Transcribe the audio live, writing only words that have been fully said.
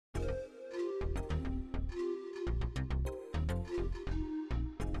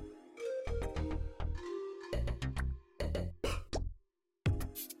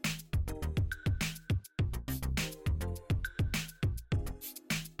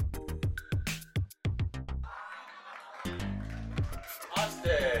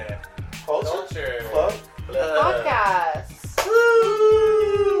Culture. Club. Podcast.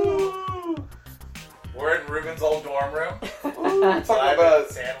 Woo! We're in Ruben's old dorm room. Talk Live about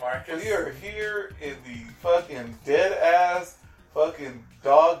in San Marcos. we are here in the fucking dead ass fucking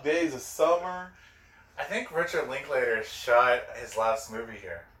dog days of summer. I think Richard Linklater shot his last movie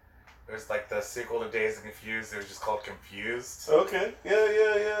here. It was like the sequel to Dazed and Confused. It was just called Confused. Okay.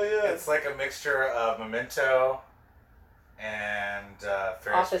 Yeah. It's like a mixture of Memento and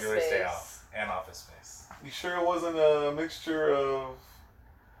Ferris Office Bueller's Day Space. Off and Office Space. You sure it wasn't a mixture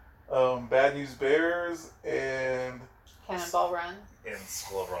of Bad News Bears and Cannonball Run. In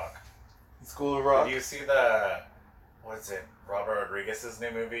School of Rock. School of Rock? Did you see what's it, Robert Rodriguez's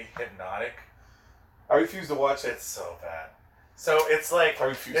new movie, Hypnotic? I refuse to watch it. It's so bad. So it's like I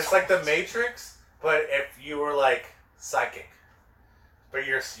refuse it's to like The watch it. Matrix, but if you were like psychic, but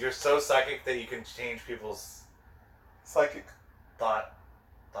you're so psychic that you can change people's Psychic. thought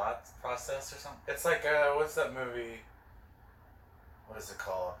process or something. It's like what's that movie? What is it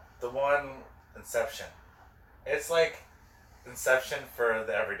called? The one Inception. It's like Inception for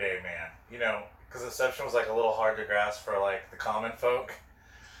the everyday man. You know, because Inception was like a little hard to grasp for like the common folk.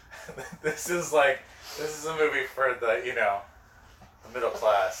 This is a movie for the the middle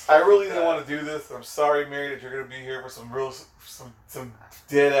class. I really didn't want to do this. I'm sorry, Mary, that you're gonna be here for some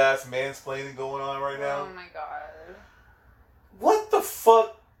dead ass mansplaining going on right now. Oh my god. What the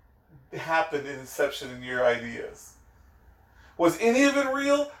fuck happened in Inception in your ideas? Was any of it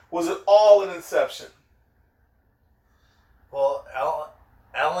real? Was it all an Inception? Well,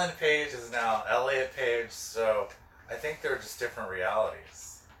 Ellen Page is now Elliot Page, so I think they're just different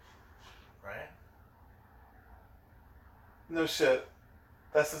realities, right? No shit.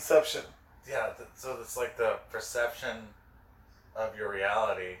 That's Inception. Yeah, so it's like the perception of your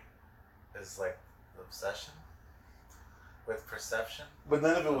reality is like the obsession with perception. But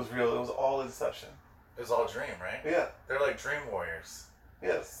none of it was real. It was all Inception. It was all dream, right? Yeah. They're like dream warriors.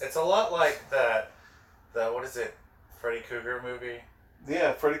 Yes. It's a lot like the what is it, Freddy Krueger movie?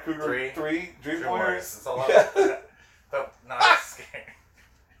 Yeah, Freddy Krueger 3, Dream Warriors. It's a lot Yeah. like that, but not as scary.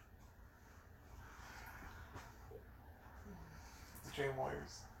 The Dream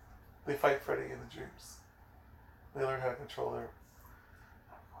Warriors. They fight Freddy in the dreams. They learn how to control their...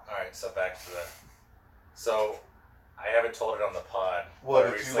 Alright, so back to the... So, I haven't told it on the pod. What, but I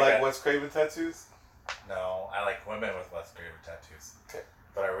did you recently like got- Wes Craven tattoos? No, I like women with Wes Craven tattoos. Okay.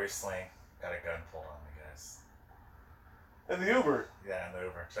 But I recently got a gun pulled on me, guys. And the Uber. Yeah, in the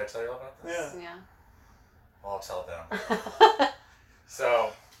Uber. Should I tell you all about this? Yeah. Yeah. Well, I'll tell them.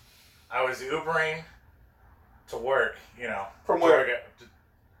 So, I was Ubering to work, From to where? work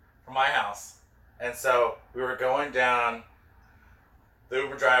from my house. And so, we were going down. The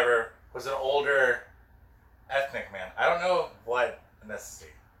Uber driver was an older ethnic man. I don't know what ethnicity.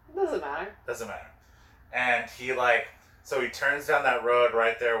 Doesn't matter. Doesn't matter. And he so he turns down that road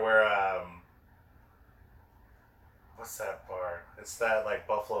right there where, what's that bar? It's that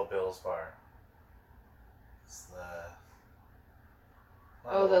Buffalo Bills bar. It's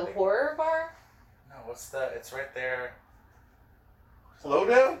The horror bar? No, what's that? It's right there.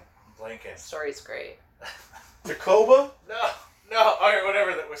 Lowdown? Blanket. Story's great. Tacoba? No, alright,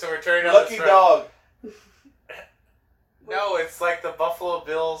 whatever. So we're turning down Lucky this road. Dog. No, it's like the Buffalo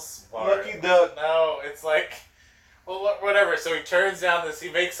Bills bar. Lucky Duck. No, it's whatever. So he turns down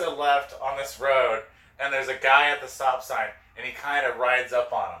he makes a left on this road, and there's a guy at the stop sign, and he kind of rides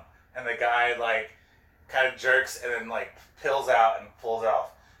up on him. And the guy, kind of jerks and then, pills out and pulls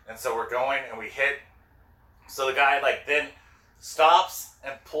off. And so we're going, and we hit. So the guy, then stops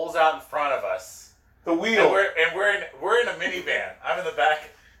and pulls out in front of us. The wheel. And we're in a minivan. I'm in the back.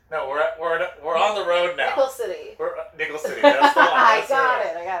 No, we're on the road now. Nickel City. We're Nickel City. That's the one. I That's the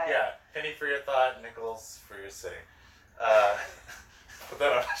got one. it. Yeah, penny for your thought, nickels for your city. But then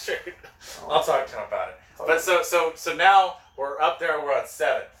I'm not sure. I'll talk to him about it. But so now we're up there. We're on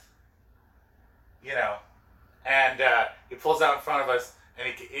 7th. And he pulls out in front of us, and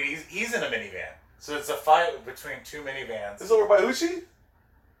he's in a minivan. So it's a fight between two minivans. This is over by Uchi?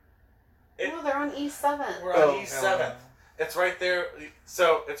 No, they're on E7. We're on East 7th. It's right there.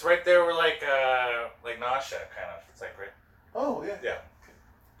 So it's right there. We're like Nasha, kind of. It's like right. Oh, yeah. Yeah.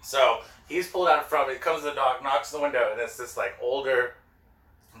 So he's pulled out in front of me. Comes to the knock, knocks on the window, and it's this older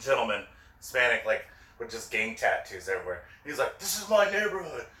gentleman, Hispanic, with just gang tattoos everywhere. He's like, "This is my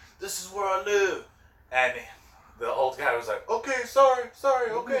neighborhood. This is where I live." And the old guy was like, "Okay, sorry,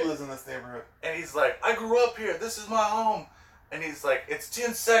 okay." Who lives in this neighborhood? And he's like, "I grew up here. This is my home." And he's like, "It's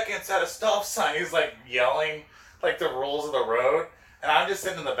 10 seconds at a stop sign." He's yelling the rules of the road. And I'm just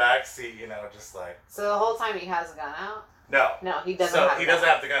sitting in the back seat, just So the whole time he has a gun out? No. No, he doesn't So have he the gun. doesn't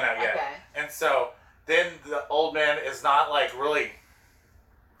have the gun out yet. Okay. And so then the old man is not like really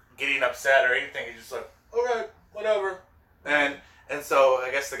getting upset or anything. He's just like, okay, whatever. And so I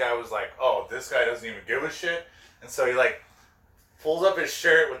guess the guy was like, oh, this guy doesn't even give a shit. And so he like pulls up his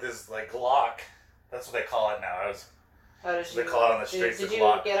shirt with his like Glock. That's what they call it now. They call it on the streets. Did the you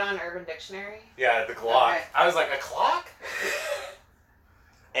Glock. get on Urban Dictionary? Yeah, the Glock. Okay. I was like, a clock?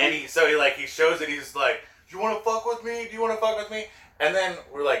 And he shows it. He's like, you want to fuck with me? Do you want to fuck with me? And then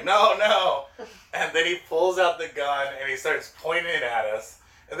we're like, no. And then he pulls out the gun and he starts pointing it at us.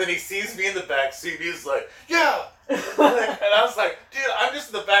 And then he sees me in the back seat. And he's like, yeah. And I was like, dude, I'm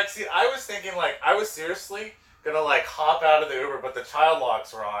just in the back seat. I was thinking like, I was seriously gonna like hop out of the Uber, but the child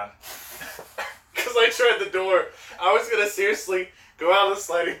locks were on. Because I tried the door. I was gonna seriously go out of the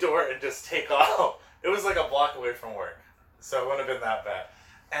sliding door and just take off. It was like a block away from work. So it wouldn't have been that bad.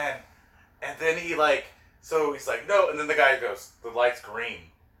 And then he like, so he's like, no. And then the guy goes, the light's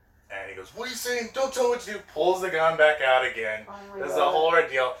green. And he goes, what are you saying? Don't tell me what to do. Pulls the gun back out again. Oh Does the whole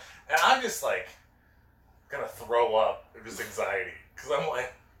ordeal. And I'm just like, gonna throw up. Just anxiety. Because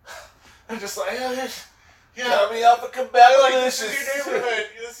I'm just like, yeah. Got me off a combat. Like, this is your neighborhood.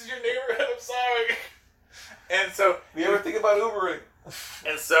 This is your neighborhood. I'm sorry. And so, you ever think about Ubering?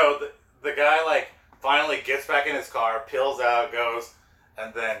 And so the guy like finally gets back in his car, peels out, goes,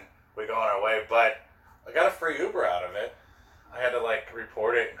 and then we go on our way. But I got a free Uber out of it. I had to like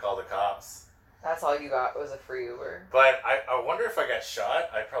report it and call the cops. That's all you got was a free Uber. But I wonder if I got shot,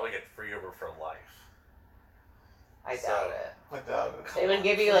 I'd probably get free Uber for life. I doubt it. I doubt it. They would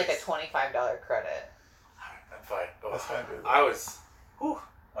give you like a $25 credit. I'm fine. Oh, That's fine, dude. I was on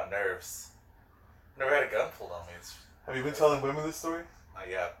nerves. Never had a gun pulled on me. Have you been telling women this story? Not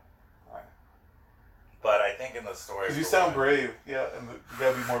yet. Alright. But I think in the story... Because you sound brave. Yeah, and you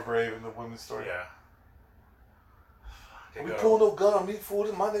gotta be more brave in the women's story. Yeah. We pulling no gun on me, fool.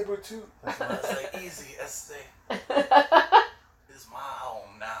 In my neighborhood too. I say, easy, este. It's my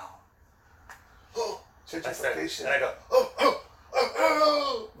home now. Oh, Gentrification. And I go,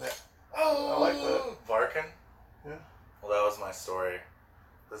 oh. Yeah. Oh. I like that. Barking? Yeah. Well, that was my story.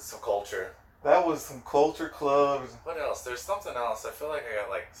 This is some culture. That was some culture clubs. What else? There's something else. I feel like I got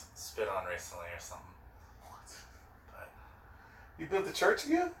like spit on recently or something. What? But You built the church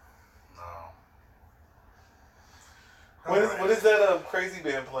again? no. When is that crazy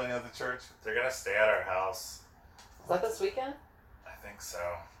band playing at the church? They're gonna stay at our house. Is that this weekend? I think so.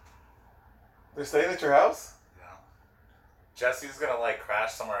 They're staying at your house? Yeah. Jesse's gonna like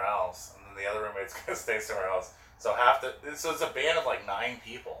crash somewhere else, and then the other roommate's gonna stay somewhere else. So it's a band of like 9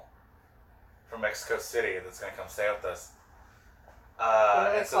 people from Mexico City that's gonna come stay with us.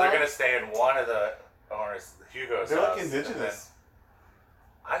 And so they're gonna stay in one of the owners, Hugo's They're house. like indigenous.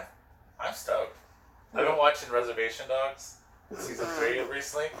 I'm stoked. I've been watching Reservation Dogs season 3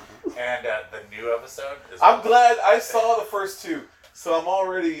 recently, and the new episode is. I'm glad I saw the first 2, so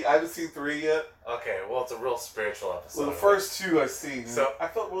I haven't seen 3 yet. Okay, well, it's a real spiritual episode. Well, the first 2 I've seen. So I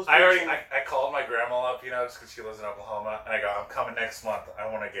felt real I spiritual. called my grandma up, just because she lives in Oklahoma, and I go, I'm coming next month. I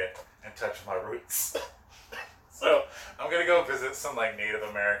want to get in touch with my roots. So I'm gonna go visit some like Native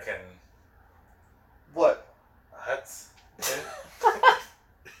American What? huts.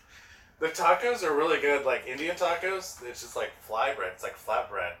 The tacos are really good, like Indian tacos. It's just like fly bread. It's like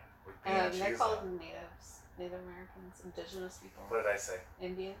flatbread with bean and They're cheese called on it. Native Americans, indigenous people. What did I say?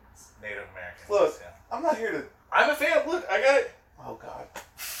 Indians. Native Americans. Look. Yeah. I'm not here to... I'm a fan. Look, I got it. Oh, God.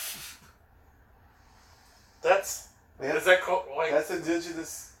 That's... Yeah. Is that cool? Like, That's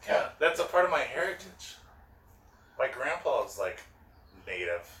indigenous. yeah, that's a part of my heritage. My grandpa is like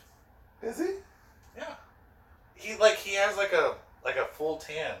native. Is he? Yeah. He has like a full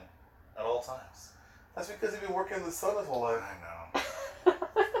tan at all times. That's because he's been working in the sun his whole life. I know.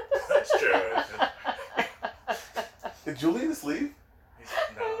 That's true. Did Julian just leave?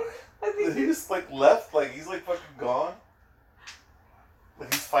 No. Did he just left? He's fucking gone?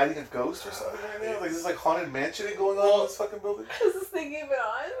 Like he's fighting a ghost or something right now? Like this haunted mansion going on in this fucking building? Is this thing even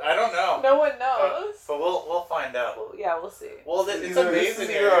on? I don't know. No one knows. But we'll find out. Well, yeah, we'll see. Well, it's Either this amazing is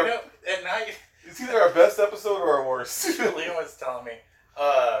here. either At night, It's either our best episode or our worst. Liam was telling me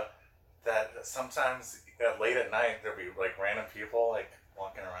that sometimes late at night there'll be random people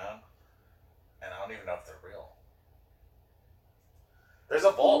walking around, and I don't even know if they're real. There's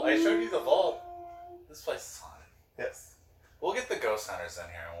a vault. I showed you the vault. This place is haunted. Yes. We'll get the ghost hunters in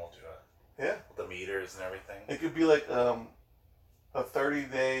here and we'll do it. Yeah. With the meters and everything. It could be like a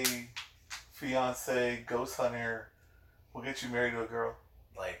 30-day fiance ghost hunter will get you married to a girl.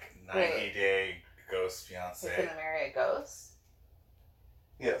 90-day ghost fiance. He's gonna marry a ghost?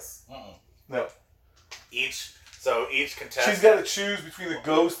 Yes. Mm-mm. No. So each contestant... She's got to choose between the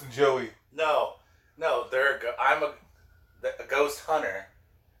ghost and Joey. No, I'm a ghost hunter.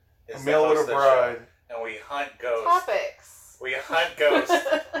 A male with a bride. And we hunt ghosts. Topics. We hunt ghosts.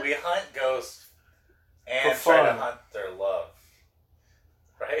 We hunt ghosts and For try to fun. hunt their love.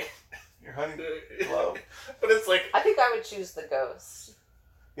 Right? You're hunting love. But it's like... I think I would choose the ghost.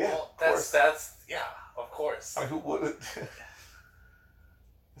 Yeah, well, of course. yeah, of course. I mean, who wouldn't?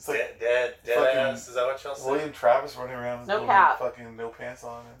 It's like dead fucking ass. Is that what y'all say? William Travis running around No with cap. fucking no pants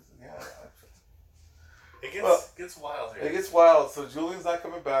on. Yeah. It gets wild here. It gets wild. So Julian's not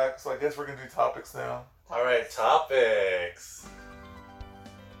coming back. So I guess we're gonna do topics now. All right, topics.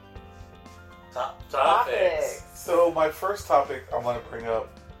 Topics. So my first topic I want to bring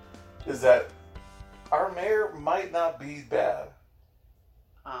up is that our mayor might not be bad.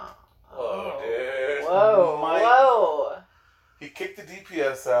 Whoa, dude. Whoa. He kicked the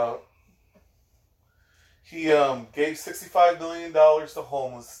DPS out. He gave $65 million to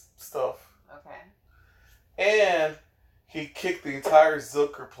homeless stuff. Okay. And he kicked the entire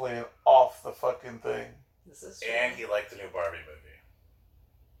Zilker plan off the fucking thing. This is true. And he liked the new Barbie movie.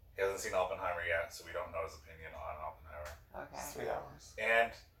 He hasn't seen Oppenheimer yet, so we don't know his opinion on Oppenheimer. Okay. It's 3 hours.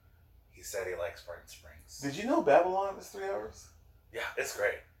 And he said he likes Spartan Springs. Did you know Babylon is 3 hours? Yeah, it's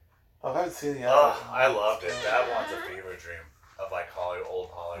great. Oh, I haven't seen it yet. Oh, I loved it. That one's a fever dream of like old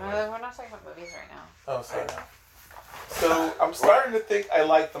Hollywood. We're not talking about movies right now. Oh, sorry. I know. So I'm starting to think I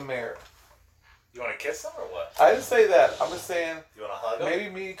like the mayor. You want to kiss him or what? I didn't say that. I'm just saying You want to hug him?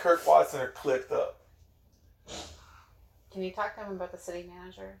 maybe me and Kirk Watson are clicked up. Can you talk to him about the city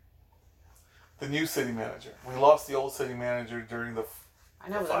manager? The new city manager. We lost the old city manager during the I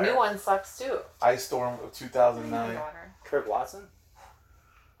know, The but the new fire. one sucks too. ice storm of 2009. Kirk Watson?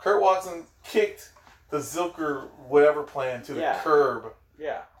 Kurt Watson kicked the Zilker whatever plan to the Yeah. curb,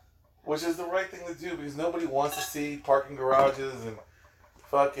 Yeah. which is the right thing to do because nobody wants to see parking garages and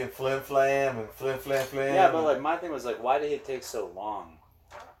fucking flim flam and flim flam flam. Yeah, but like my thing was like, why did it take so long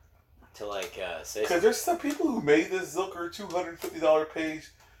to say? Because there's some people who made this Zilker $250 page,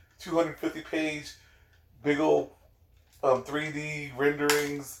 250 page, big old 3D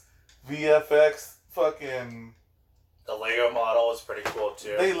renderings, VFX, fucking. The Lego model is pretty cool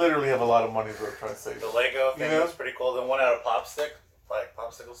too. They literally have a lot of money is what I'm trying to say. The Lego thing You know? was pretty cool. The one out of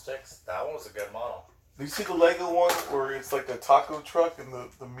popsicle sticks. That one was a good model. Do you see the Lego one where it's like a taco truck and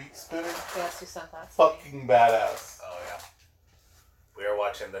the meat spinning? Yes, you sent that to me. Fucking badass. Oh yeah. We are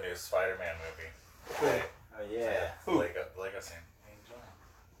watching the new Spider-Man movie. Okay. Oh yeah. Who? The Lego scene. Me and Julian.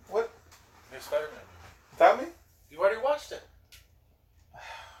 What? New Spider-Man movie. Without me? You already watched it.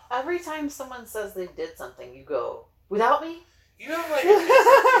 Every time someone says they did something, you go, without me? You have like you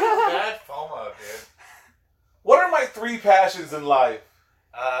have bad FOMO, dude. What are my 3 passions in life?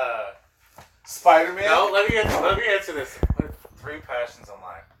 Spider-Man? No, let me answer this. 3 passions in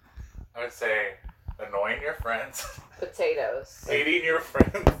life. I would say annoying your friends, Potatoes. hating your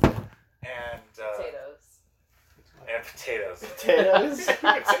friends, and Potatoes. and potatoes. Potatoes. I do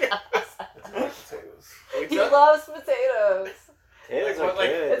like potatoes. He loves potatoes. Potatoes Like, are like-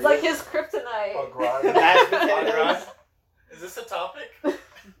 good. It's like his kryptonite. Oh, grind. Mashed potatoes. Is this a topic?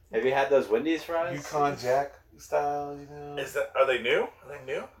 Have you had those Wendy's fries? Yukon Jack style, you know? Are they new? Are they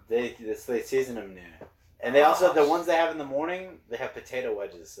new? They season them new, and they also the ones they have in the morning. They have potato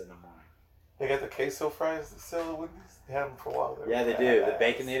wedges in the morning. They got the queso fries that sell at Wendy's? They have them for a while. They're Yeah, they do. The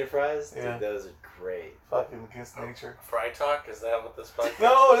badass. baconated fries. Yeah. Dude, those are great. Fucking against nature. Fry talk? Is that what this podcast?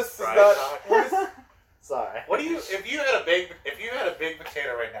 No, this is Fry not. talk? What is, Sorry. What do you if you had a big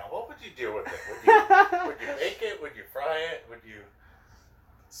potato right now? What would you do with it? Would you bake it? Would you fry it? Would you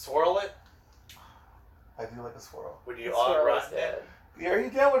swirl it? I do like a swirl. Would you This all swirl is rotten it? good. Yeah, are you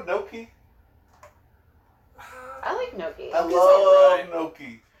down with gnocchi? I like gnocchi. I Gnocchi's love alright.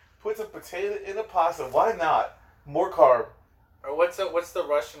 gnocchi. Put some potato in a pasta. Why not? More carb. Or what's the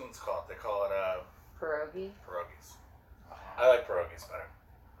Russians called? They call it Pierogi. pierogies. I like pierogies better.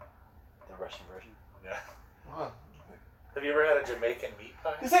 The Russian version. Yeah. Huh. Have you ever had a Jamaican meat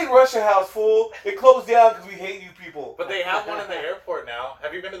pie? This ain't Russia House, fool. It closed down because we hate you people. But they have one in the airport now.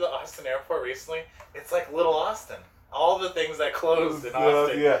 Have you been to the Austin airport recently? It's like Little Austin. All the things that closed in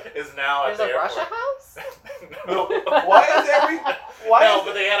Austin yeah. is now at There's the a airport. Russia house? No. Why is every? Why No, is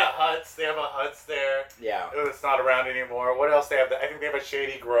but they had a Huts. They have a Huts there. Yeah. It's not around anymore. What else they have? I think they have a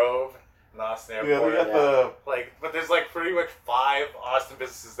Shady Grove in the Austin Yeah, airport. we got the. But there's like pretty much 5 Austin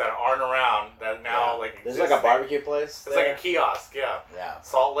businesses that aren't around that now like There's exist. like a barbecue place. It's there. like a kiosk. Yeah. Yeah.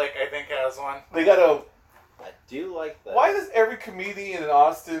 Salt Lake, I think, has one. They got a. I do like that. Why does every comedian in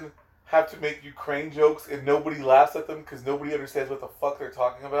Austin have to make Ukraine jokes and nobody laughs at them because nobody understands what the fuck they're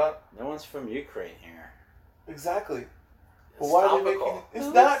talking about? No one's from Ukraine here. Exactly. But It's why are they topical. making it? It's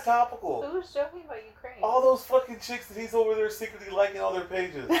Who's- not topical. Who's joking about Ukraine? All those fucking chicks that he's over there secretly liking all their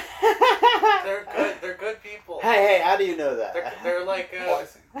pages. They're good. They're good people. Hey, how do you know that? They're like Oh, I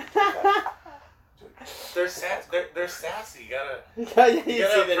see. they're sassy. You gotta. Yeah, you see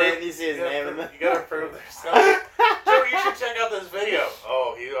gotta the prove- name, you see his name in the... You gotta prove their stuff. Joe, you should check out this video.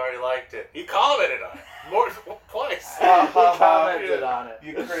 Oh, he already liked it. He commented on it twice. He commented on it.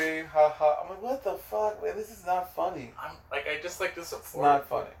 Ukraine, haha. I'm like, what the fuck, man? This is not funny. I just like to It's support not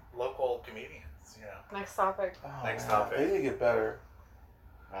funny. local comedians. You know. Next topic. Oh, Next man. topic. They need to get better.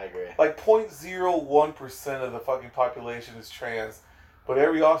 I agree. Like 0.01% of the fucking population is trans, but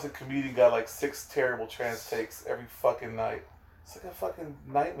every Austin comedian got like 6 terrible trans takes every fucking night. It's like a fucking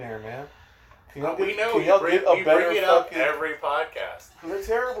nightmare, man. Can y'all We know can you y'all bring, get a you better bring it up fucking? every podcast. They're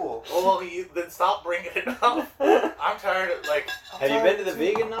terrible. Well, then stop bringing it up. I'm tired of like. Have you been to the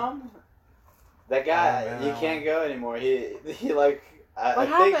vegan nom? That guy, Oh, man. he can't go anymore. He like I What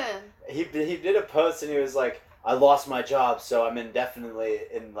think happened? he did a post and he was like, I lost my job, so I'm indefinitely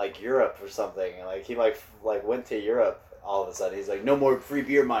in like Europe or something. And like he like went to Europe all of a sudden. He's like, no more free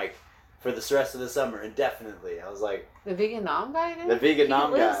beer, Mike, for the rest of the summer indefinitely. I was like, The vegan nom guy did? The vegan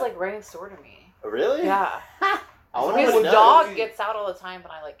nom He lives guy. like right next door to me. really? Yeah. I wonder His what he dog does. gets out all the time,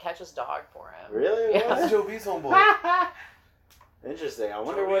 and I like catch his dog for him. Really? Yeah. That's Joe B's homeboy. Interesting. I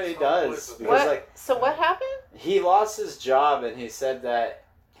wonder Joey's what he homeboy does is the because What? like So what happened? he lost his job and he said that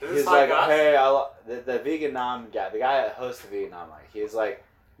Is he this was like, us? hey, the vegan nom guy, the guy that hosts the vegan nom, like he was like,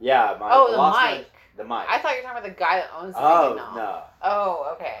 yeah, I Oh, the lost mic. the mic. I thought you were talking about the guy that owns the Oh vegan nom. no,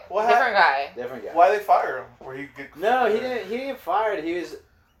 Oh, okay. What Different guy. different guy. Why they fire him? Where he get No, he didn't. He didn't get fired. He was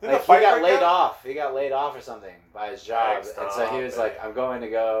Didn't like a fight he got break laid out? off. He got laid off or something by his job, Like, and so he was stop like, it. I'm going to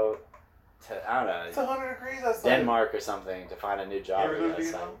go to I don't It's know 100 degrees outside. Denmark or something to find a new job. You ever I go to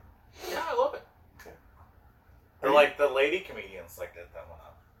guess. Vietnam? Yeah, I love it. Okay. They're like the lady comedians like that one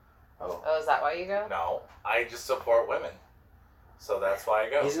up. Oh. Oh, is that why you go? No, I just support women, so that's why I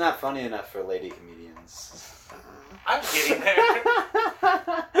go. He's not funny enough for lady comedians. I'm getting there.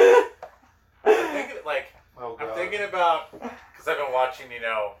 I'm thinking like Oh, I'm God. thinking about because I've been watching,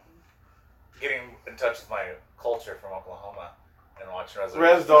 getting in touch with my culture from Oklahoma and watching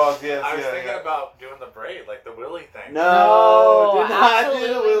Res Dogs, yes, I was yeah, thinking yeah. about doing the braid, like the willy thing. No, No, do not do the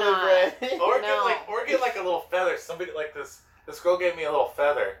absolutely Willy not. Bray. Or get like a little feather. Somebody like this girl gave me a little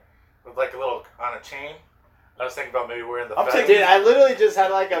feather with like a little on a chain. I was thinking about maybe wearing the I'm feather. taking- Dude, I literally just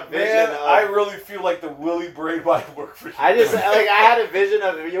had like a vision Man, of. I really feel like the Willie braid might work for you. I just like I had a vision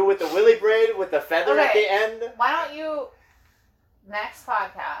of you with the willy braid with the feather at Okay. the end. Why don't you, next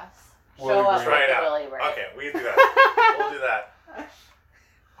podcast, Willy show up braid. Try with it the out. Willy braid? Okay, we do that. We'll do that.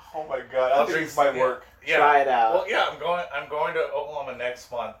 Oh my God, I think this might work. Yeah. Try it out. Well, yeah, I'm going to Oklahoma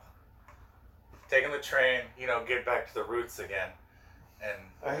next month. Taking the train, get back to the roots again. And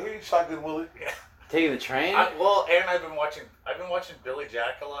I hear you, Shotgun Willie. Taking the train? and I've been watching Billy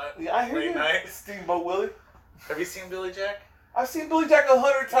Jack a lot. Yeah, I hear Late you. night. Steamboat Willie. Have you seen Billy Jack? I've seen Billy Jack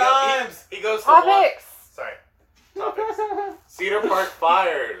 100 He go- times. He goes to one, Topics! sorry. Topics. Cedar Park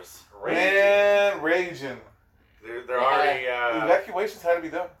fires. Raging. Man, raging. They're already Evacuations had to be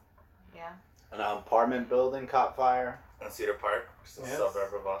done. Yeah. An apartment building caught fire. in Cedar Park, which is a Yes.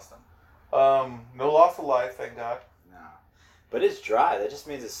 suburb of Boston. No loss of life, thank God. No. But it's dry. That just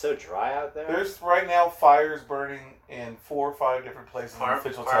means it's so dry out there. There's right now fires burning in 4 or 5 different places in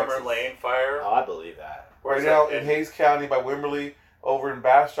official Farmer Texas. Lane fire. Oh, I believe that. Right Where's now that? in Hayes County by Wimberley, over in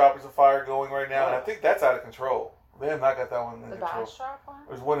Bastrop, there's a fire going right now, and I Oh. think that's out of control. They have not got that one in The control. Bastrop one?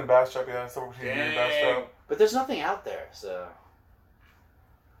 There's one in Bastrop, yeah, somewhere between here and Dang. Bastrop. But there's nothing out there, so.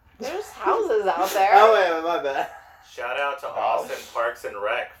 There's houses out there. Oh, wait, my bad. Shout out to Austin Parks and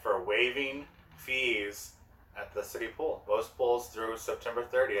Rec for waiving fees at the city pool. Most pools through September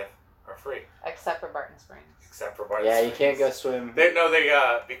 30th are free, Except for Barton Springs. except for Barton Yeah, you Springs. can't go swim. They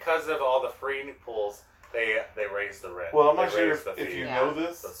because of all the free pools, they raised the rent. Well, I'm not They sure raised if the fee. you Yeah. know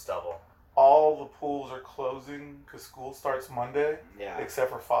this, So it's double. all the pools are closing because school starts Monday, Yeah. except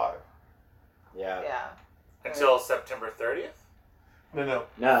for 5. Yeah. Yeah. Until September 30th? No,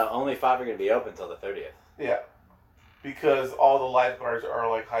 No, only 5 are going to be open until the 30th. yeah. Because all the lifeguards are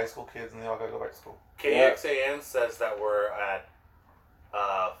like high school kids and they all gotta go back to school. KXAN says that we're at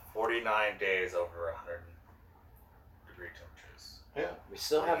 49 days over 100 degree temperatures. Yeah. We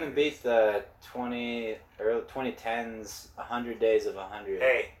still haven't beat the 2010s 100 days of 100.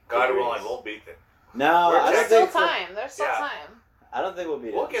 Hey, God degrees. willing, we'll beat it. No, We're I don't There's still think so. time. There's still Yeah. time. I don't think we'll beat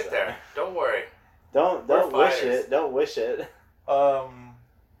it. We'll get so. there. Don't worry. Don't We're wish fighters. it. Don't wish it.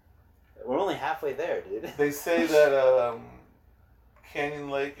 We're only halfway there, dude. They say that Canyon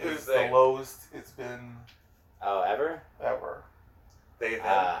Lake Who's is they? the lowest it's been Oh, ever? Ever. They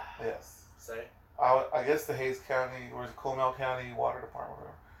then Yes. say. I guess the Hayes County, or is it Comal County Water Department,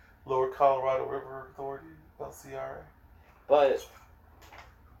 or Lower Colorado River Authority, LCRA. But,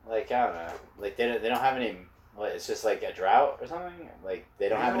 like, I don't know. Like, they don't have any... What, it's just like a drought or something? Like, they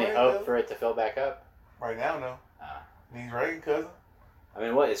don't have any hope for it to fill back up? Right now, no. Needs rain, cousin. I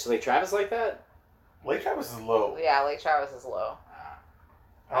mean, what? Is Lake Travis like that? Lake Travis is low. Yeah, Lake Travis is low.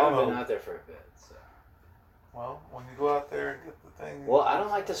 I haven't been out there for a bit, so... Well, when you go out there and get the thing... Well, I don't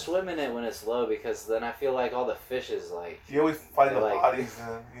like to swim in it when it's low because then I feel like all the fishes, like... You always find the like, bodies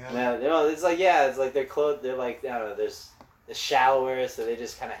in, you know? No, it's like they're clothed, they're like, I don't know, it's shallower, so they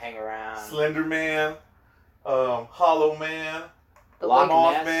just kind of hang around. Slender Man, Hollow Man, The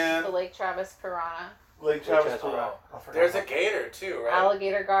Moth Man, The Lake Travis piranha. Lake Travis Piranha. There's a gator too, right?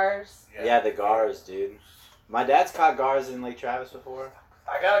 Alligator gars. Yeah, the gars, dude. My dad's caught gars in Lake Travis before.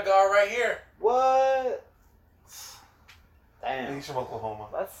 I got a gar right here. What? Damn. He's from Oklahoma.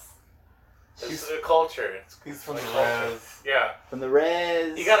 It's a culture. He's from the culture. res. Yeah. From the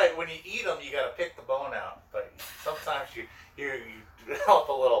res. You gotta, when you eat them, you gotta pick the bone out. But sometimes you help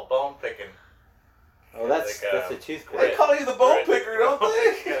a little bone picking. Oh, that's a toothpick. They call you the bone picker, don't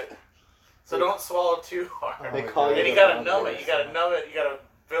they? So don't swallow too hard. They call And you gotta numb it. You gotta numb it. You gotta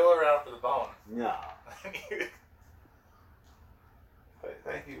feel around for the bone. No.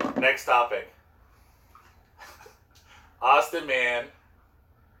 Thank you. Next topic. Austin Man.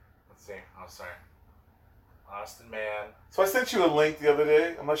 Let's see. Oh, sorry. Austin Man. So I sent you a link the other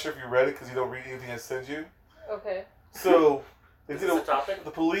day. I'm not sure if you read it because you don't read anything I send you. Okay. So they Is did this a topic?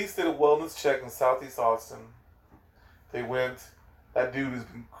 the police did a wellness check in Southeast Austin. They went. That dude has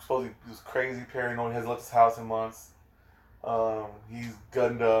been supposedly was crazy, paranoid. Hasn't left his house in months. He's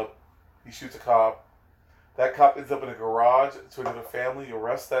gunned up. He shoots a cop. That cop ends up in a garage to another family.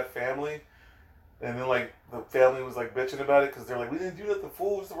 Arrests that family, and then like the family was like bitching about it because they're like, "We didn't do nothing,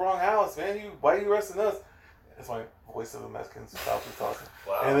 fool. It's the wrong house, man. Why are you arresting us?" That's my voice of the Mexican Southeast Austin.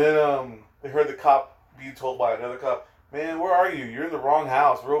 Wow. And then they heard the cop being told by another cop, "Man, where are you? You're in the wrong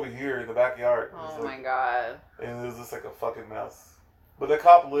house. We're over here in the backyard." Oh my god. And it was just like a fucking mess. But the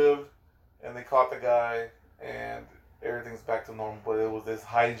cop lived, and they caught the guy, and everything's back to normal. But it was this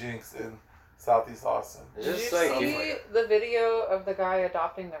hijinks in Southeast Austin. It's Did just you like see the video of the guy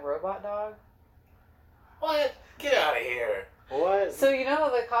adopting the robot dog? What? Get out of here. what? So you know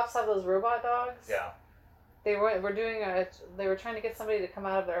the cops have those robot dogs? Yeah. They were trying to get somebody to come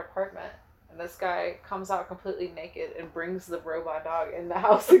out of their apartment, and this guy comes out completely naked and brings the robot dog in the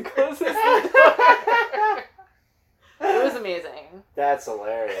house and closes the door. It was amazing. That's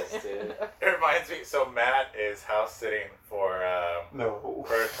hilarious, dude. It reminds me. So Matt is house sitting for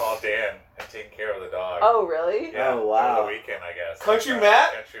Tall Dan and taking care of the dog. Oh really? Yeah. Oh, wow. Over the weekend, I guess. Country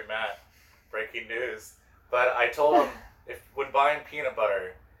Matt? Country Matt. Breaking news. But I told him when buying peanut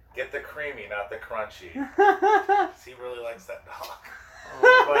butter, get the creamy, not the crunchy. He really likes that dog. But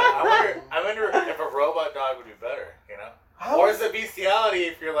I wonder if a robot dog would be better, you know? Or is it bestiality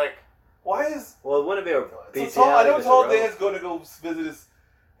if you're like... Why is... Well, it wouldn't be a I know Tall Dan's going to go visit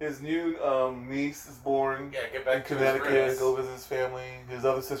his new niece is born get back in to Connecticut his and go visit his family. His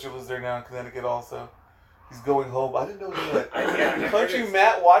other sister lives there now in Connecticut also. He's going home. I didn't know that. Country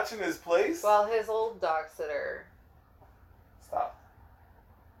Matt watching his place? Well, his old dog sitter. Stop.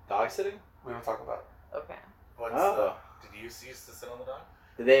 Dog sitting? We don't talk about it. Okay. Did you used to sit on the dog?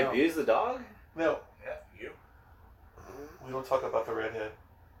 Did they No. abuse the dog? No. Yeah, you. We don't talk about the redhead.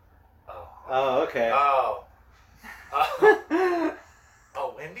 Oh. Oh, okay. Oh.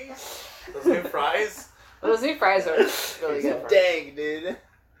 Oh, Wendy's? Those new fries? Those new fries are really good. Dang, dude.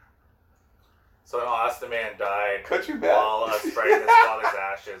 So an Austin man died Country Matt. while spreading his father's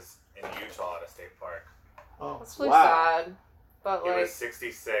ashes in Utah at a state park. Oh. That's really Wow. sad. But He like, was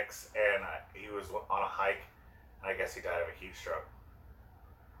 66 and he was on a hike. And I guess he died of a heat stroke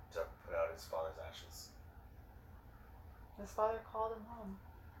to put out his father's ashes. his father called him home.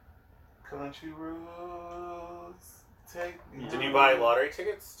 Country roads take me. Did you buy lottery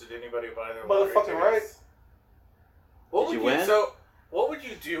tickets? Did anybody buy their lottery Motherfucking tickets? right. What Did would you win? So, what would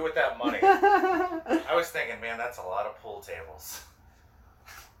you do with that money? I was thinking, man, that's a lot of pool tables.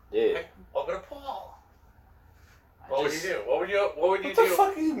 Dude. Like, open a pool. I What would just- you do? What would you What do? the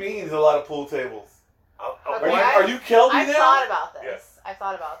fuck do you mean there's a lot of pool tables? Okay, Are you Kelby I now? thought about this. I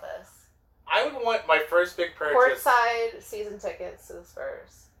thought about this. I would want my first big purchase. Courtside season tickets to the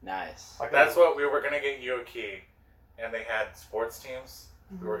Spurs. Nice. That's what we were gonna get you a key, and they had sports teams.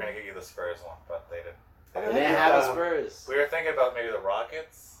 We were gonna get you the Spurs one, but they didn't. They didn't have a Spurs. We were thinking about maybe the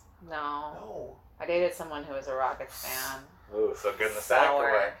Rockets. No. No. I dated someone who was a Rockets fan. Ooh. So good in the sack or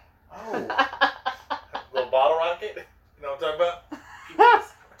Sour. what? Oh. Little bottle rocket. You know what I'm talking about?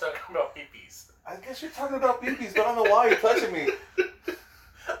 Pee-pees. We're talking about pee-pees. I guess you're talking about pee-pees, but I don't know why you're touching me.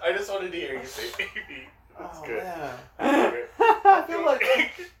 I just wanted to hear you say pee-pee. That's Oh, good. man. That's good. I feel like...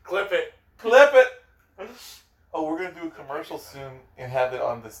 Clip it. Clip it! Oh, we're going to do a commercial soon and have it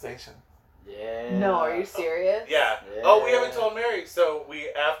on the station. Yeah. No, are you serious? Yeah. Oh, we haven't told Mary. So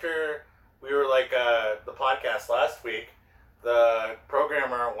after we were like the podcast last week, the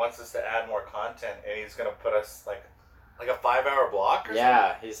programmer wants us to add more content, and he's gonna put us like a 5-hour block or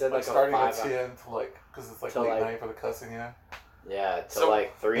Yeah, he said Like like, starting a at 5 10 to like, because it's like Till late like- night for the cussing, yeah. Yeah, till So-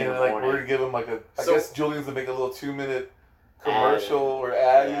 like 3 in And the like morning. we're gonna give him like a, I So- guess Julian's gonna make a little 2-minute commercial or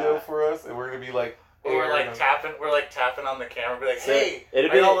ad, you know, Yeah. for us, and we're gonna be like, We're airing like them. tapping on the camera, be like, So, "Hey, it'll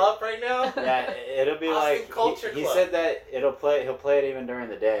are be- y'all up right now?" Yeah, it'll be Austin like Culture he Club. said that he'll play it even during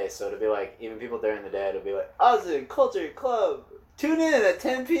the day, so it'll be like even people during the day it'll be like Austin Culture Club. Tune in at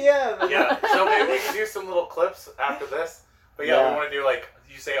 10 p.m. Yeah. So maybe we can do some little clips after this. But yeah, Yeah. we want to do like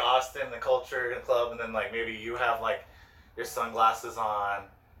you say Austin, the Culture Club, and then like maybe you have like your sunglasses on,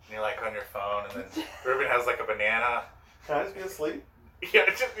 and you're like on your phone, and then Ruben has like a banana. Can I just be asleep?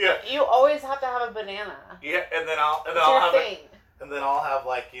 Yeah. You always have to have a banana. Yeah, and then I'll It's your have thing. and then I'll have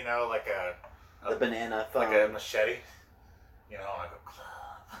like like The banana phone. like a machete,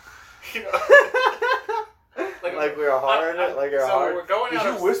 like a like we're hard. Like you're so hard. we're going Did out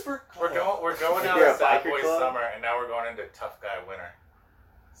you of whisper? we're going Like out you're of a Sad biker Boy club? summer, and now we're going into Tough Guy winter.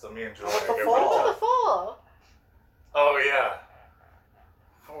 So me and Julian What are the going fall? What's to the fall? Oh yeah.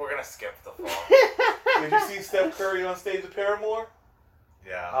 We're gonna skip the fall. Did you see Steph Curry on stage at Paramore?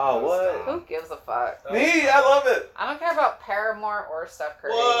 Yeah. Oh, that was what? dumb. Who gives a fuck? That was Me, dumb. I love it. I don't care about Paramore or Steph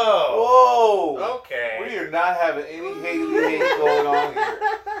Curry. Whoa. Whoa. Okay. We are not having any Haley hate going on here.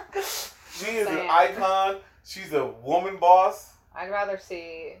 She is an Saying. icon. She's a woman boss. I'd rather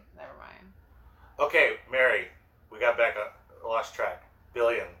see. Never mind. Okay, Mary, we got back on lost track.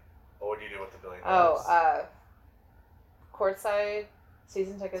 Billion. What would you do with the $1 billion? Oh, courtside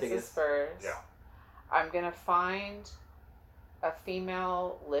season tickets to Tickets. Spurs. Yeah. I'm gonna find a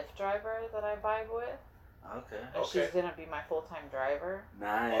female Lyft driver that I vibe with, Okay. and Okay. she's gonna be my full-time driver.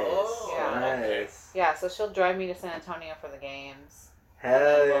 Nice. Oh, Yeah. okay. Nice. Yeah, so she'll drive me to San Antonio for the games.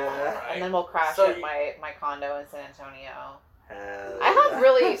 Hell yeah. Alright. And then we'll crash So at you- my condo in San Antonio. Hell I have yeah.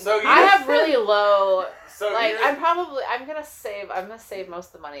 really, So you I just- have really low. So Like you're- I'm gonna save most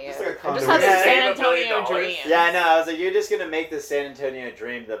of the money. It's I like a just condo. have the Yeah. San $1 billion? Antonio dream. Yeah, I know. I was like, you're just gonna make the San Antonio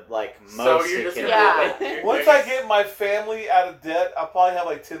dream the most So you're you just can. Yeah. gonna Once I get my family out of debt, I'll probably have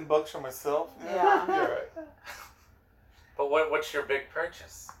like $10 for myself. Yeah. You're right. But what's your big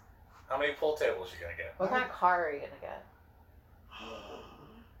purchase? How many pool tables you gonna get? What kind of car are you gonna get?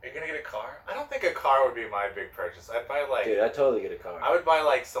 Are you gonna get a car? I don't think a car would be my big purchase. I'd buy like Dude, I'd totally get a car. I would buy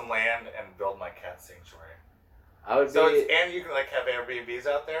like some land and build my cat sanctuary. I would So be. and you can like have Airbnbs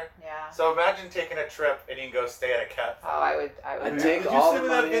out there. Yeah. So imagine taking a trip and you can go stay at a cat Oh, farm. I would. I'd Did take you all send the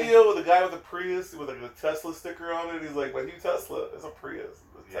me that money. video with the guy with the Prius with like a Tesla sticker on it? He's like, my new Tesla is a Prius.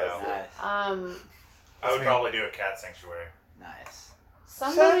 It's a Yeah. Tesla. Nice. I would probably do a cat sanctuary. Nice.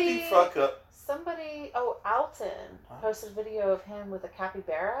 Shut Somebody. the fuck up. Somebody. Oh, Alton posted a video of him with a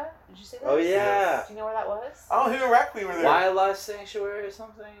capybara. Did you see that? Oh yeah. Do you know where that was? Oh, him and Rat Queen were there. Wildlife sanctuary or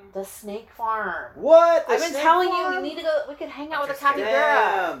something. The snake farm. What? The I've been snake telling farm? you, we need to go. We could hang out with a Just kidding.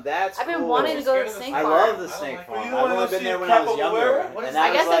 capybara. Damn, that's I've been cool. wanting to go to the Let's snake I farm. love the I don't snake like farm. it. I've You don't only wanna been see there when I was Capo younger. Guerrero? What is And that? I I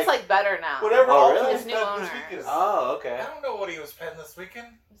was guess like, it's like better now. Whatever Oh, Alton really? is His new this owner. weekend. Oh, I okay. don't know what he was petting this weekend.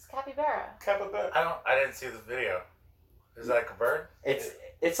 It's capybara. Capybara. I didn't see the video. Is that like a bird?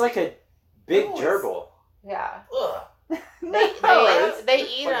 It's like a big No, it's- gerbil. Yeah. Ugh. They eat like a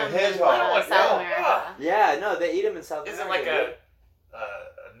them in hedgehog. South No. America. Yeah, no, they eat them in South Is it America. like dude.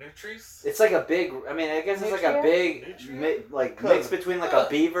 a nutris? It's like a big. I mean, I guess it's like a Nutria? big, Nutria? mix between like a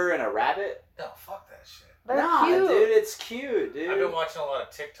beaver and a rabbit. No, fuck that shit. They're Nah, cute. dude, it's cute, dude. I've been watching a lot of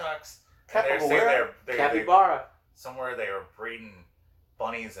TikToks. And they're saying Capybara? they're Capybara. somewhere they were breeding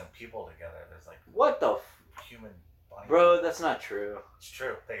bunnies and people together. There's like What the, human bunnies. bro? That's not true. It's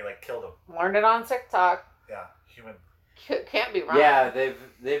true. They like killed them. Learned it on TikTok. Yeah, human. Can't be wrong. Yeah,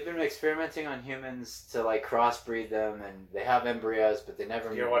 they've been experimenting on humans to like crossbreed them, and they have embryos, but they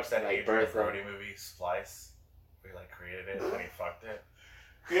never You ever watch that like Adrian birth them. Brody movie, Splice? Where he like created it and he fucked it.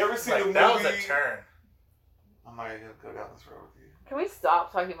 You ever It's seen the like, movie? that was a turn. I'm not even gonna go down this road with you. Can we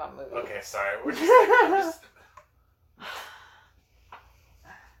stop talking about movies? Okay, sorry. We're just.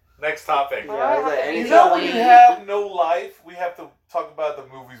 Next topic. Yeah, I was like, You You anytime- know when you have no life, we have to talk about the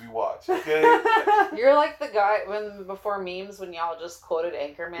movies we watch, okay? You're like the guy before memes when y'all just quoted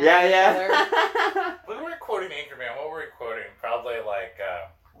Anchorman. Yeah, at each yeah. We were quoting Anchorman. What were we quoting? Probably like.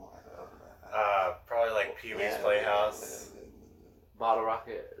 Probably like Pee Wee's Playhouse. Bottle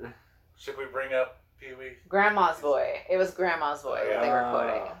Rocket. Should we bring up Pee Wee? Grandma's Boy. It was Grandma's Boy that they were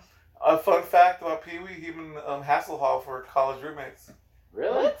quoting. A fun fact about Pee Wee, him and Hasselhoff were college roommates.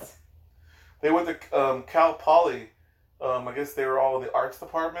 Really? What? They went to Cal Poly. I guess they were all in the arts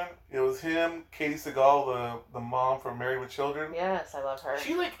department. It was him, Katie Seagal, the mom from Married with Children. Yes, I love her.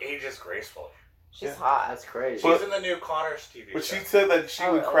 She like ages gracefully. She's hot. That's crazy. She's in the new Connors TV But show. she said that she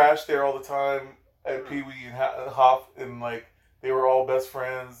would crash there all the time at Pee Wee and Hoff, and like they were all best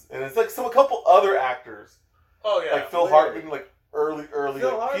friends. And it's like a couple other actors. Oh yeah. Like Phil Weird. Hartman, like early.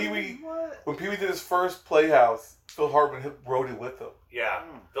 Phil Like Hartman? Pee Wee, What? when Pee Wee did his first Playhouse, Phil Hartman wrote it with him. Yeah.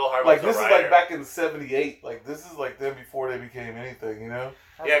 Phil Hartman's Like the this is writer. like back in '78. Like this is like them before they became anything, you know?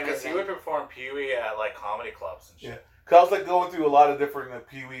 That's Yeah, because he amazing. would perform Pee Wee at like comedy clubs and shit. Yeah. Cause I was like going through a lot of different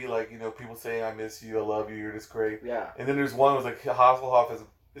Pee Wee, like, you know, people saying I miss you, I love you, you're just great. Yeah. And then there's one was like Hasselhoff is,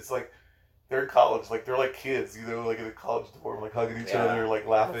 it's like they're in college, like they're like kids, you know, like in a college dorm, like hugging each Yeah. other, like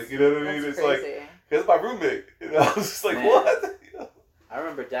laughing. You know what I mean? That's It's like crazy. it's my roommate. You know, I was just like, Man. what? I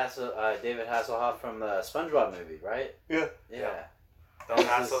remember David Hasselhoff from the SpongeBob movie, right? Yeah. Yeah. Don't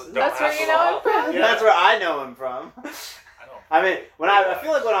hassle. Don't That's where hassle you know him off. from? Yeah. That's where I know him from. I don't. I mean, I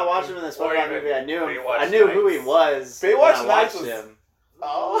feel like when I watched him in the Or SpongeBob even movie, I knew him. Baywatch I knew who he Nights. was. Baywatch when I Nights watched was- him.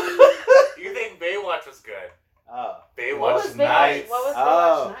 Oh. You think Baywatch was good? Oh. Baywatch What was Nights. Baywatch? What was Oh.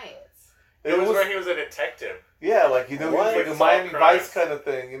 Baywatch Nights? It was where he was a detective. Yeah, like, you know, he was What? like a Solve Miami crimes. Vice kind of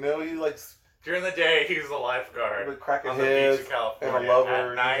thing, you know, he like During the day, he was a lifeguard like cracking on the beach heads in and California. a lover, At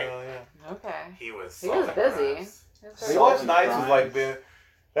you night, know, yeah. Okay. he was. He was solving busy. crimes. That's Baywatch Solving Nights was crimes. like, man,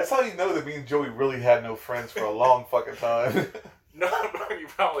 that's how you know that me and Joey really had no friends for a long fucking time. No, you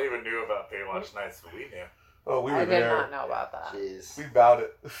probably even knew about Baywatch Nights, but we knew. Oh, we were I did there. not know about that. Jeez. We bowed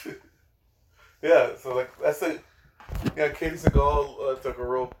it. Yeah, so like that's it. Yeah, Katie Seagal took a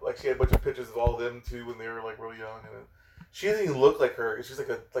real like she had a bunch of pictures of all of them too when they were like real young, and she doesn't even look like her. She's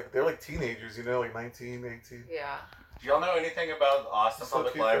like they're like teenagers, you know, like 19, 18. Yeah. Do y'all know anything about Austin So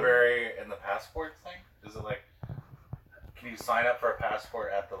Public cute, Library and the passport thing? Is it like, can you sign up for a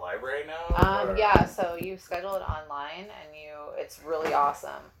passport at the library now? or- Yeah, so you schedule it online and it's really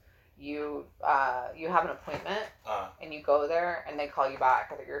awesome. You have an appointment and you go there and they call you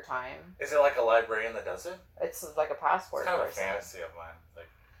back at your time. Is it like a librarian that does it? It's like a passport It's kind of a person. fantasy of mine. Like,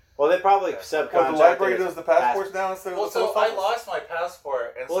 Well, they probably Oh, subcontract. Oh, the library it. does the passports now instead of well, the so post I office? lost my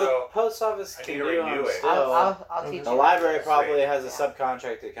passport, and Well, so the post office I can need to do renew them it. still. I'll teach The you. library Sweet. probably has a Yeah.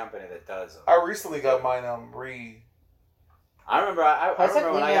 subcontracted company that does them. I recently got mine I remember. I I took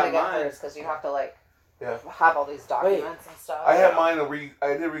remember when I Nina got to get mine. hers because you have to like Yeah. have all these documents and stuff. I had mine I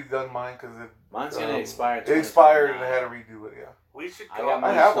did redone mine because Mine's gonna expire. it expired and I had to redo it. Yeah, we should I go. got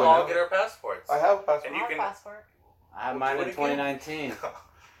mine We should too. all get our passports. I have a passport. And you Our can- passport. I have Well, mine do in it again. 2019.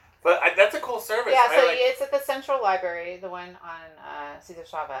 But that's a cool service. Yeah, so I like, it's at the Central Library, the one on Cesar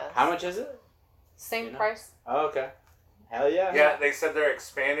Chavez. How much is it? Same You know? price. Oh, okay. Hell yeah. yeah, they said they're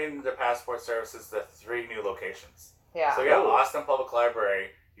expanding the passport services to 3 new locations. Yeah. So yeah, Oh. Austin Public Library,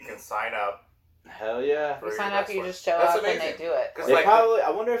 you can sign up. Hell yeah. for You your sign up, you passport. just show That's up, and they amazing. do it. 'Cause They like probably.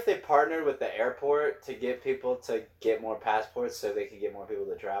 I wonder if they partnered with the airport to get people to get more passports so they could get more people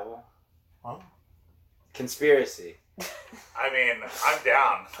to travel. Huh? Conspiracy. I mean, I'm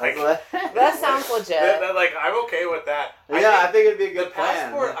down. Like, That sounds legit. like I'm okay with that. Yeah, I think it'd be a the good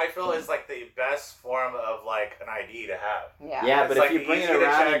plan. passport I feel is like the best form of like an ID to have. Yeah. Yeah, It's but like if you bring it easy to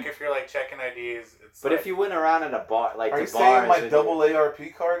around, check if you're like checking IDs. It's but like, if you went around at a bar, like Are the you saying bars, my with double ARP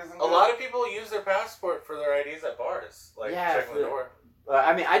card isn't a good? lot of people use their passport for their IDs at bars, like Yeah, checking the for- door.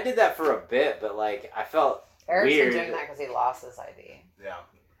 I mean, I did that for a bit, but like I felt Eric's weird. been doing that because he lost his ID. Yeah.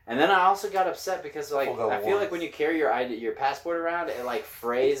 And then I also got upset because like People go I feel like once. when you carry your ID, your passport around, it like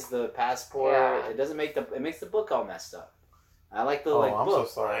frays the passport. Yeah. It doesn't make it makes the book all messed up. I like the Oh, like I'm book.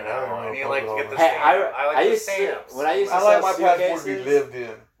 so sorry. I man. know, don't and you know like about to get the all Hey, that. I like I the used to stamps. when I used to I sell like my passport to be suitcases. lived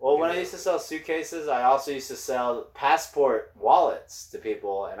in. Well, when I used to sell suitcases, I also used to sell passport wallets to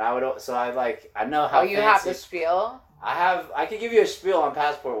people, and I would so I know how. Oh, you have fancy- the spiel? I could give you a spiel on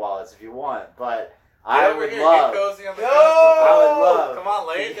passport wallets if you want, but Get I over would here, get love. cozy on the No! couch. I would love. Come on,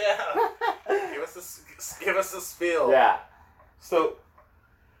 lay it down. Give us a spiel. Yeah. So,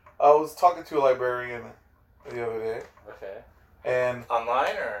 I was talking to a librarian the other day, Okay. and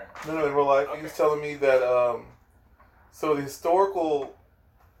Online or? no, in real life, he Okay. was telling me that so the historical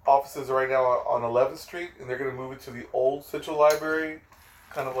offices are right now on 11th Street, and they're going to move it to the old Central Library,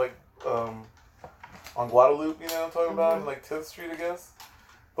 kind of like on Guadalupe, you know what I'm talking about, like 10th Street, I guess.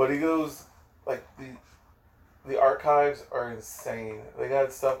 But he goes, like, the archives are insane. They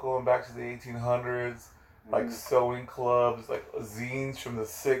got stuff going back to the 1800s, like sewing clubs, like zines from the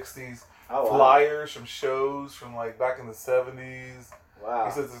 60s. Oh, wow. flyers from shows from like back in the 70s. Wow.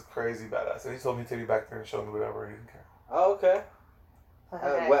 He says it's crazy badass. And he told me to take me back there and show me whatever. He didn't care. Oh, okay.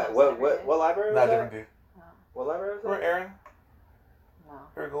 What library was Not that? different dude. What library was Remember that? Aaron? No.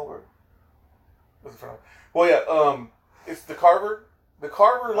 Aaron Goldberg. Was it from? Well, yeah. It's the Carver. The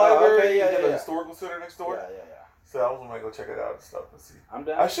Carver Library. Okay, yeah, the yeah. historical center next door. Yeah. So I was gonna go check it out and stuff and see. I'm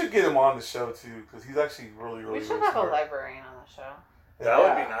down. I should get him on the show too because he's actually really We should really have smart. a librarian on the show. That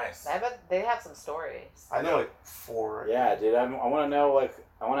would be nice. I bet they have some stories. I know like 4. Right Yeah, now. dude. I want to know, like,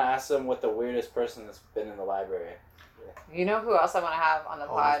 I want to ask them what the weirdest person that's been in the library. You know who else I want to have on the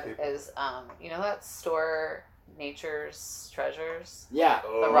All pod these people. is you know that store Nature's Treasures? Yeah.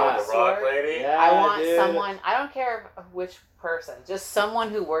 Oh, The rock the rock store? lady. Yeah, I want dude. someone. I don't care which person, just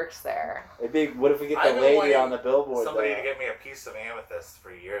someone who works there. It'd be, what if we get I've the been lady wanting on the billboard? Somebody though? to get me a piece of amethyst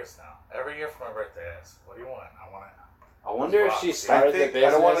for years now. Every year for my birthday, I ask, what do you want? I want it. I wonder if she I started the I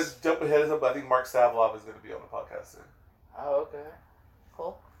business. don't want to jump ahead of something, but I think Mark Savlov is going to be on the podcast soon. Oh, okay.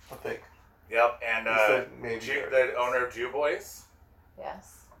 Cool. I think. Yep, and He said maybe the owner of Jew Boys.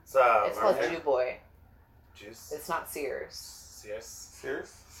 Yes. It's Called okay. Jew Boy. Juice. It's not Sears.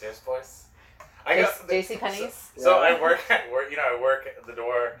 Serious? Sears Boys. I got JC Penney's. So I work at the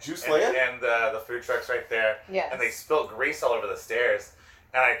door. Juice and, Land? and the food truck's right there. Yes. And they spilled grease all over the stairs,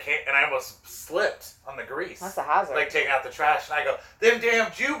 and I almost slipped on the grease. That's a hazard. Like taking out the trash, and I go, "Them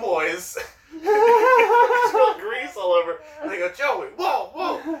damn Jew boys!" Spilled grease all over, and they go, "Joey,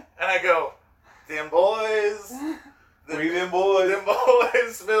 whoa!" And I go, "Them boys, We them boys. them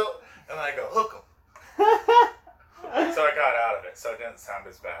boys spilled," and I go, "Hook 'em." So I got out of it, so it didn't sound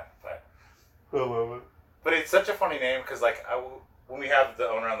as bad, but. I love it. But it's such a funny name because, like, when we have the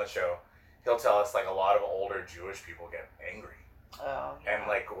owner on the show, he'll tell us like a lot of older Jewish people get angry, Oh. and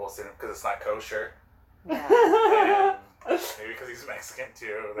like we'll sit because it's not kosher, Yeah. and maybe because he's Mexican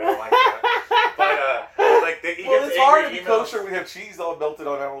too, they don't like that. But like, he Well, gets it's hard to angry be emails. kosher. We have cheese all melted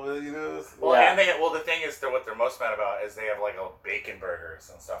on our, you know. Well, Yeah. and the thing is, what they're most mad about is they have like bacon burgers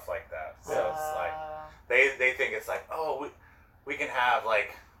and stuff like that. So it's like they think it's like, oh, we can have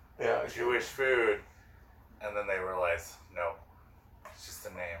like Yeah. Jewish food, and then they realize, no, it's just a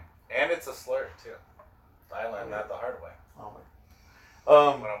name. And it's a slur, too. I learned that the hard way. Oh my.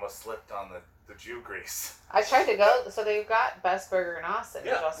 When I almost slipped on the Jew grease. I tried to go. So they've got Best Burger in Austin.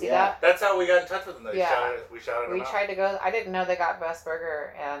 Did y'all see Yeah. that? That's how we got in touch with them. Yeah. We shouted them We out. tried to go. I didn't know they got Best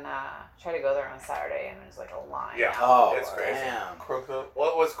Burger, and tried to go there on Saturday, and it was like a line. Yeah. Oh, It's crazy. damn. Croaked up.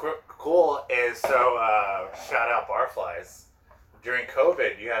 What was cool is, shout out Barflies. During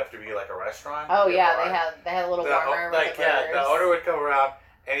COVID, you have to be like a restaurant. Oh your yeah, bar. they had a little The- warmer like, with the yeah, burgers. the owner would come around,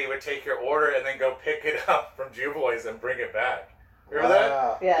 and he would take your order and then go pick it up from Jew Boys and bring it back. Remember that?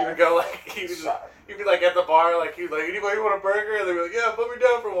 Wow. He Yeah. would go like he'd be like at the bar, like he'd like, anybody want a burger? And they'd be like, yeah, put me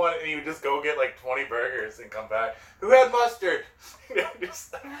down for one. And he would just go get like 20 burgers and come back. Who had mustard?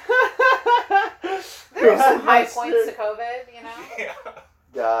 Just, There were some high points to COVID, you know. yeah.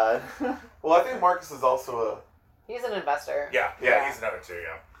 God. Well, I think Marcus is also He's an investor. Yeah, Yeah. he's another two,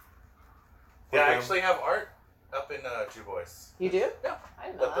 yeah. Yeah, I Okay. actually have art up in Jew Boys. You do? Yeah. I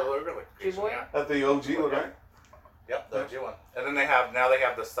didn't know But the that. logo location, Jew Boy? yeah. at the OG one, right? Yep, the OG one. And then they have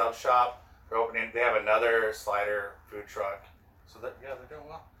the sub shop. They're opening. They have another slider food truck. So they're doing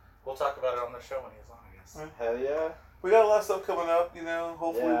well. We'll talk about it on the show when he's on, I guess. Hell yeah. We got a lot of stuff coming up, you know.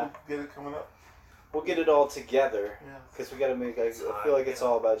 Hopefully Yeah. we'll get it coming up. We'll get it all together. Yeah. Because we gotta make, I feel like it's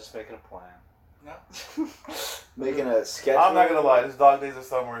all about just making a plan. No. Making a schedule. I'm not gonna lie, this Dog Days of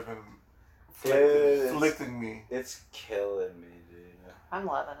Summer has been Dude, afflicting me. It's killing me, dude. I'm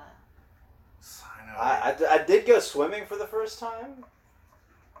loving it. I know. I did go swimming for the first time.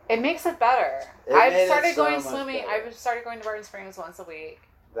 It makes it better. It I've made it started so going much swimming. better. I've started going to Barton Springs once a week.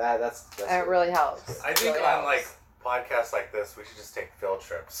 That's And it really helps. I think Really on helps. like podcasts like this, we should just take field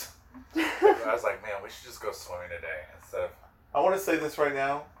trips. I was like, man, we should just go swimming today instead of. I want to say this right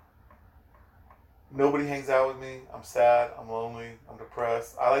now. Nobody hangs out with me. I'm sad. I'm lonely. I'm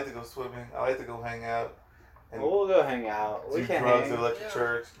depressed. I like to go swimming. I like to go hang out and We'll go hang out. We do can drugs hang. at electric Yeah.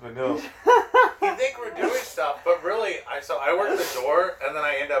 church. But no, You think we're doing stuff, but really, I work the door, and then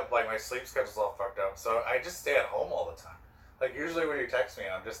I end up like my sleep schedule's all fucked up. So I just stay at home all the time. Like usually when you text me,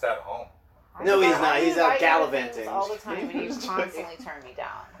 I'm just at home. No, he's I not. He's out invite you to gallivanting. things all the time, and you constantly turn me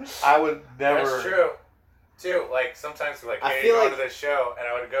down. I would never. That's true. Too like sometimes we're like, I hey, feel go like- to this show, and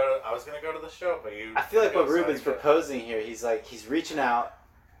I was gonna go to the show, but you. I feel like what so I Ruben's didn't. proposing here, he's reaching out.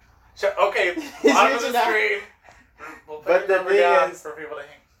 Okay, He's bottom of reaching the out. stream. We'll put But your the number thing down is- for people to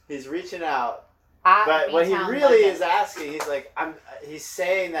hang. He's reaching out. At But what he B-Town really London. is asking, he's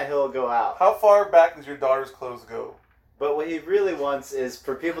saying that he'll go out. How far back does your daughter's clothes go? But what he really wants is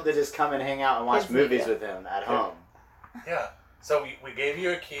for people to just come and hang out and watch Kids movies media. with him at home. Yeah. So we gave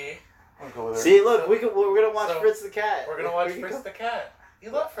you a key. I'm gonna go with her. See, look, we're gonna watch So, Fritz the Cat. We're gonna watch We can Fritz go- the Cat.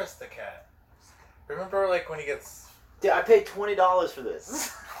 You love Fritz the Cat. Remember, like when he gets. Dude, I paid $20 for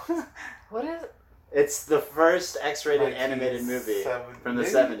this. What is? It's the first X-rated animated movie 1970. from the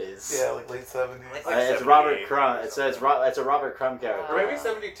Maybe? 70s. Yeah, like late 70s. Like It's Robert 78 Crumb. or It's something. a Robert Crumb character. Or maybe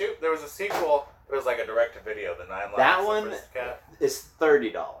 72. There was a sequel. It was like a direct-to-video, The 9 Lives That of one- Fritz the Cat. It's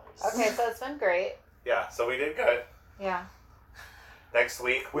 $30. Okay, so it's been great. Yeah, so we did good. Yeah. Next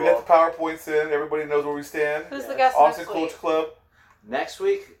week, We got the PowerPoints in. Everybody knows where we stand. Who's the Yes. guest Austin next Coach week? Club. Next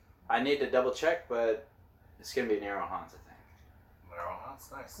week, I need to double check, but it's gonna be Nero Hans, I think. Oh,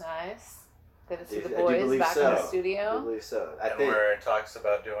 that's nice. Nice. Good to see I the do boys believe back so. in the I studio. believe so. I And think. we're in talks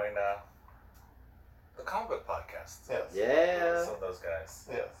about doing the comic book podcast. Yes. Yeah. Some of those guys.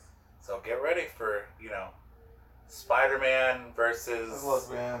 Yes. So get ready for, Spider-Man versus...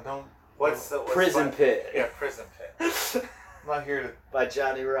 Look, man, don't. What's Prison Pit. Yeah, Prison Pit. I'm not here to By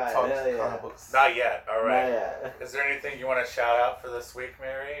Johnny Wright. talk Hell yeah. comic books. Not yet. All right. Not yet. Is there anything you want to shout out for this week,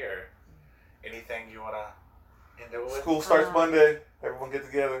 Mary, or anything you want to end it with? School starts Monday. Everyone get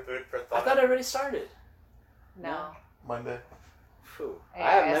together. Food for I thought. thought it already started. No. Monday. Phew. I AISD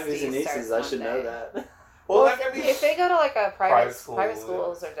have nephews and nieces. starts I should know Monday. that. Well, like, I mean, If they go to like a Private private school,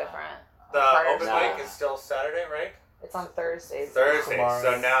 schools are different. The Charter open school. mic is still Saturday, right? It's on Thursdays. Thursday. Tomorrow.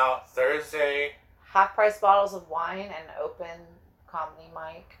 So now Thursday. Half price bottles of wine and open comedy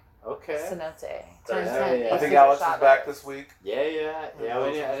mic. Okay. Cenote. Thursday. Yeah. I think Alex is back this week. Yeah. I need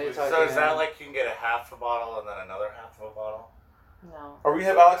to talk So to is that him. like you can get a half a bottle and then another half of a bottle? No. Are we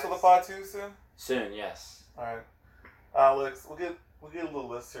have Alex on the pod too soon? Soon? Yes. All right, Alex, we'll get a little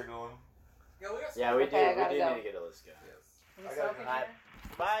list here going. Yeah, we got Yeah, we Okay, I do. gotta We do go. need to get a list going. Can you I still gotta be go. here?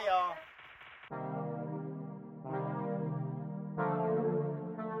 Bye, y'all.